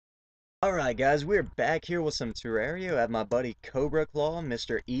Alright guys, we're back here with some Terraria. I have my buddy CobraClaw,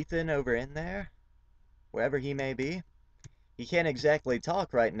 Mr. Ethan over in there, wherever he may be. He can't exactly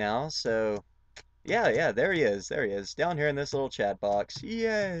talk right now, so yeah, there he is, down here in this little chat box.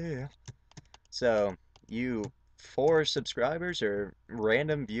 Yay! So, you 4 subscribers or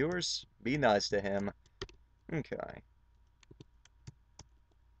random viewers, be nice to him. Okay.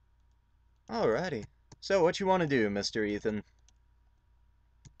 Alrighty. So, what you want to do, Mr. Ethan?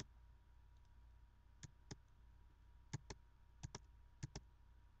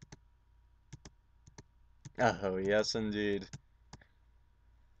 Oh, yes indeed.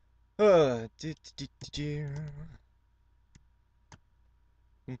 Uh, do, do, do, do,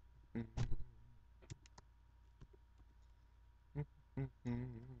 do.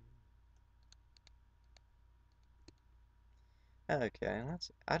 Okay,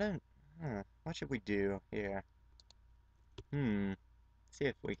 I don't, what should we do here? See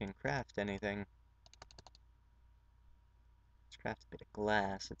if we can craft anything. Let's craft a bit of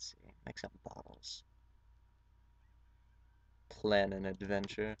glass, let's see, make some bottles. Plan an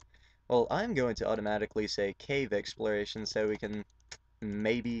adventure. Well, I'm going to automatically say cave exploration so we can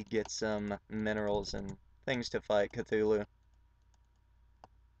maybe get some minerals and things to fight Cthulhu.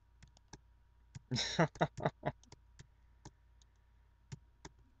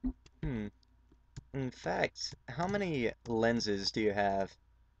 Hmm. In fact, how many lenses do you have?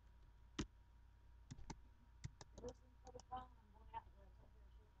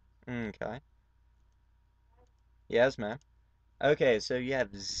 Okay. Yes, ma'am. Okay, so you have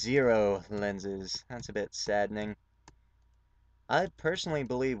 0 lenses. That's a bit saddening. I personally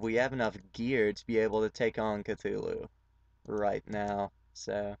believe we have enough gear to be able to take on Cthulhu right now.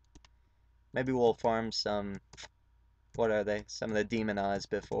 So maybe we'll farm some, what are they? Some of the demon eyes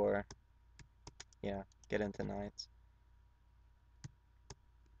before, get into nights.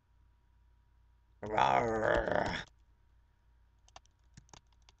 Rawr.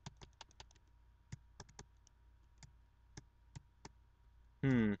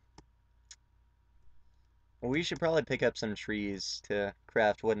 Hmm. We should probably pick up some trees to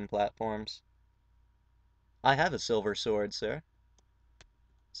craft wooden platforms. I have a silver sword, sir.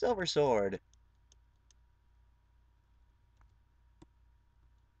 Silver sword.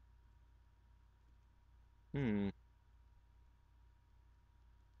 Hmm.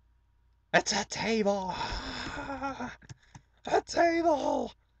 It's a table! A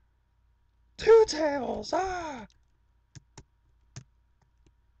table! 2 tables! Ah!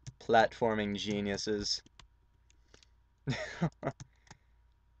 Platforming geniuses.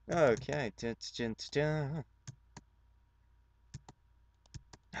 Okay.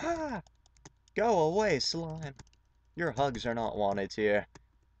 Ha! Go away, slime. Your hugs are not wanted here.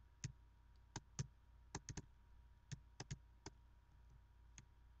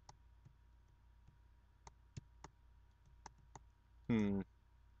 Hmm.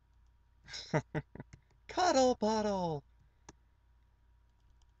 Cuddle puddle.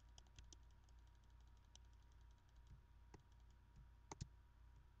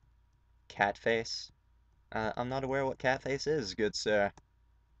 Cat face? I'm not aware what cat face is, good sir.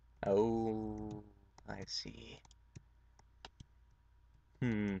 Oh, I see.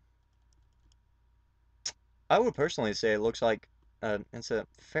 Hmm. I would personally say it looks like it's a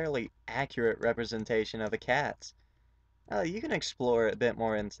fairly accurate representation of a cat. You can explore a bit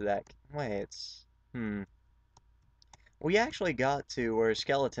more into that. Wait, hmm. We actually got to where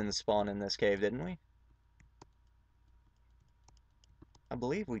skeletons spawn in this cave, didn't we? I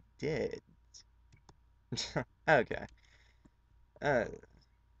believe we did. Okay. Uh,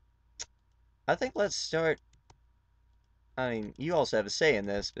 I think let's start. I mean, you also have a say in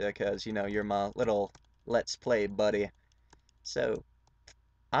this because, you're my little Let's Play buddy. So,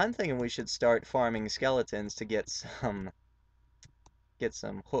 I'm thinking we should start farming skeletons to get some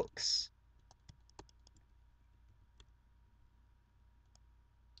hooks.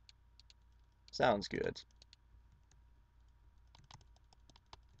 Sounds good.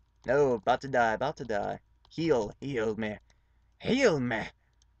 No, about to die, about to die. Heal me. Heal me!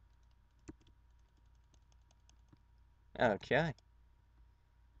 Okay.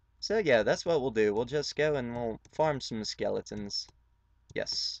 So yeah, that's what we'll do. We'll just go and we'll farm some skeletons.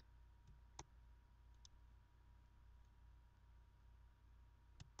 Yes.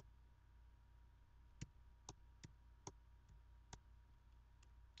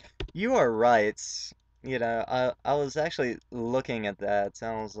 You are right. I was actually looking at that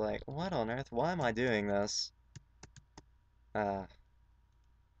and I was like, what on earth? Why am I doing this? Uh,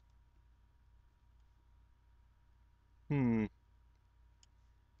 hmm.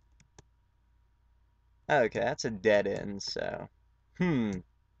 Okay, that's a dead end, so. Hmm.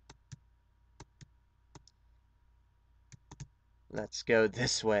 Let's go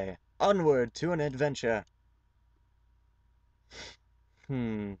this way. Onward to an adventure.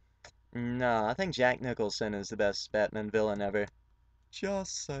 No, I think Jack Nicholson is the best Batman villain ever.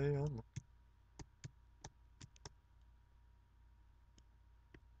 Just saying.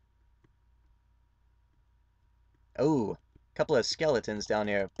 Oh, couple of skeletons down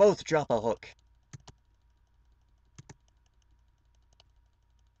here. Both drop a hook.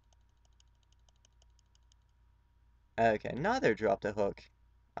 Okay, neither dropped a hook,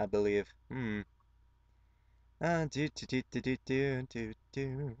 I believe. Do do do do do do do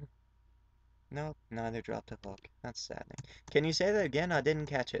do. Nope, neither dropped a hook. That's saddening. Can you say that again? I didn't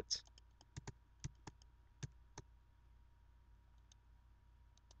catch it.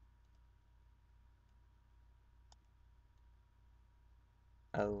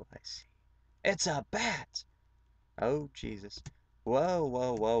 Oh, I see. It's a bat! Oh, Jesus. Whoa,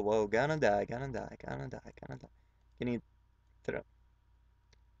 whoa, whoa, whoa. Gonna die, gonna die, gonna die, gonna die. Can you throw?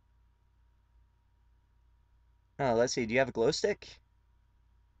 Oh, let's see. Do you have a glow stick?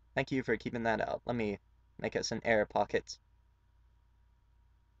 Thank you for keeping that out. Let me make us an air pocket.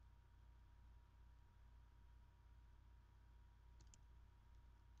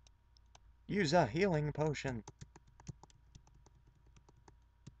 Use a healing potion.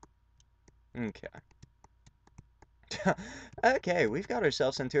 Okay. Okay, we've got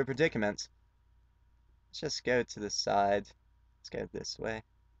ourselves into a predicament. Let's just go to the side. Let's go this way.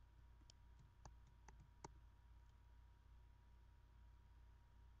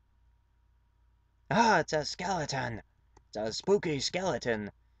 Ah, it's a skeleton! It's a spooky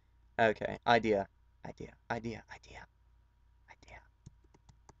skeleton! Okay, idea. Idea, idea, idea, idea.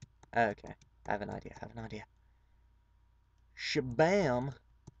 Okay, I have an idea, I have an idea. Shabam!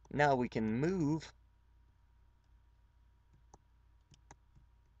 Now we can move.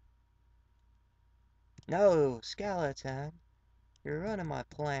 No, skeleton! You're running my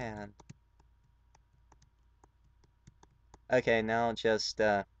plan. Okay, now just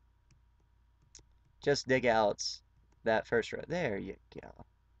dig out that first row. There you go.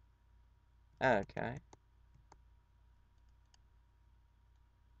 Okay.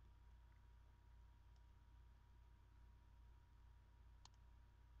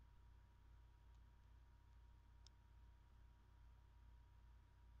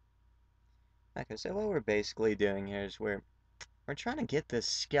 Okay, so what we're basically doing here is we're trying to get this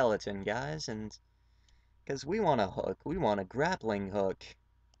skeleton, guys, and because we want a hook, we want a grappling hook,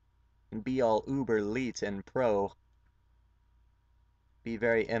 and be all uber elite and pro, be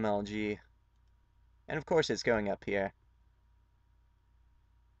very MLG, and of course it's going up here.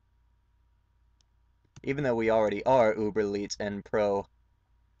 Even though we already are uber elite and pro.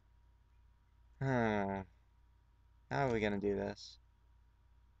 How are we gonna do this?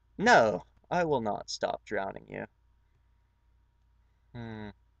 No, I will not stop drowning you.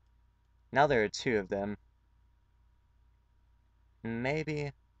 Now there are two of them.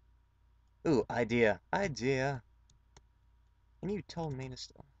 Maybe. Ooh, idea, idea. And you told me to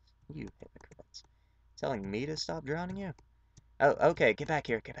stop. You hypocrites. Telling me to stop drowning you? Oh, okay, get back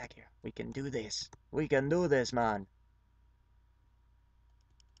here, get back here. We can do this. We can do this, man.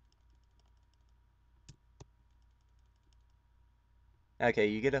 Okay,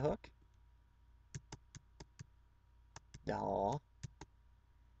 you get a hook? Aw.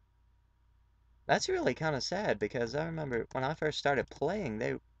 That's really kind of sad because I remember when I first started playing,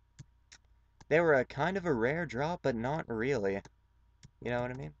 they were a kind of a rare drop, but not really. You know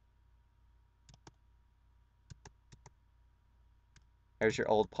what I mean? There's your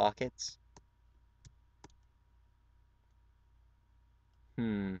old pockets.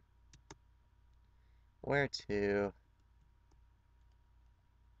 Hmm. Where to?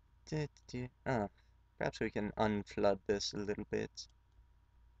 Oh, perhaps we can unflood this a little bit.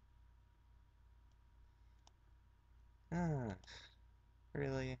 Ah,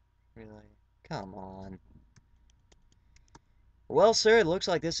 really? Really? Come on. Well, sir, it looks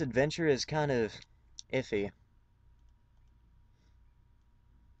like this adventure is kind of iffy.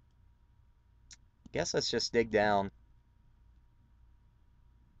 Guess let's just dig down.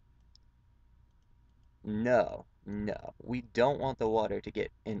 No, no. We don't want the water to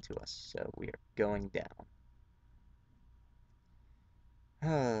get into us, so we are going down.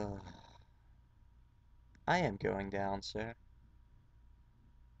 Oh, I am going down, sir.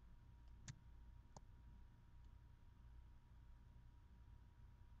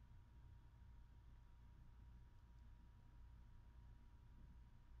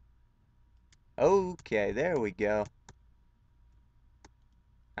 Okay, there we go.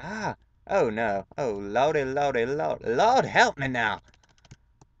 Ah, oh no. Oh, lordy, lordy, lord. Lord, help me now.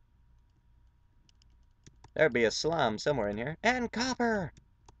 There'd be a slime somewhere in here. And copper!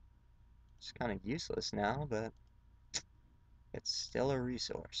 It's kind of useless now, but it's still a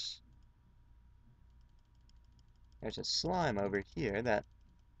resource. There's a slime over here that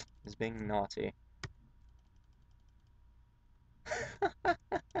is being naughty.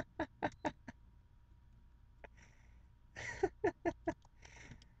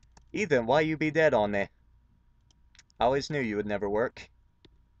 Ethan, why you be dead on me? I always knew you would never work.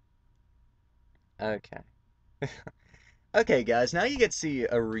 Okay. Okay, guys, now you get to see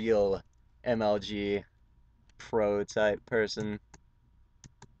a real MLG pro type person.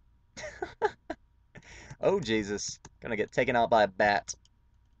 Oh, Jesus. Gonna get taken out by a bat.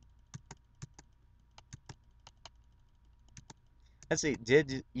 Let's see,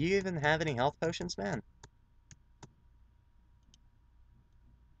 did you even have any health potions, man?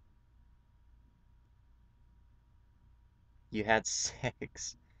 You had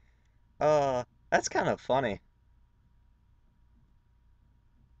 6. That's kind of funny.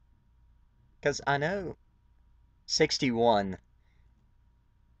 Because I know 61.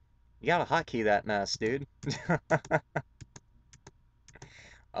 You gotta hotkey that mess, dude.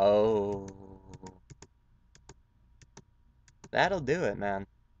 Oh. That'll do it, man.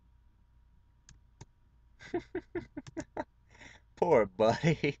 Poor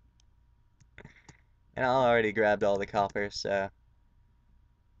buddy. And I already grabbed all the copper, so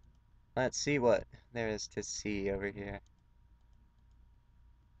let's see what there is to see over here.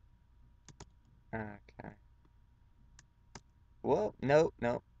 Okay. Whoa, nope,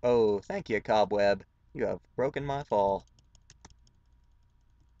 nope. Oh, thank you, Cobweb. You have broken my fall.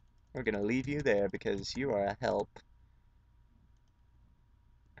 We're gonna leave you there because you are a help.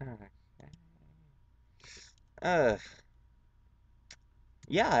 Okay. Uh,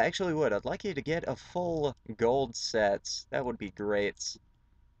 yeah, I actually would. I'd like you to get a full gold set. That would be great.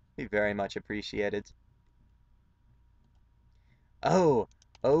 Be very much appreciated. Oh,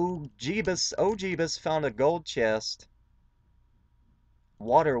 oh Jeebus found a gold chest.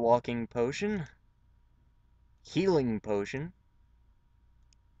 Water walking potion. Healing potion.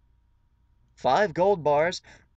 5 gold bars.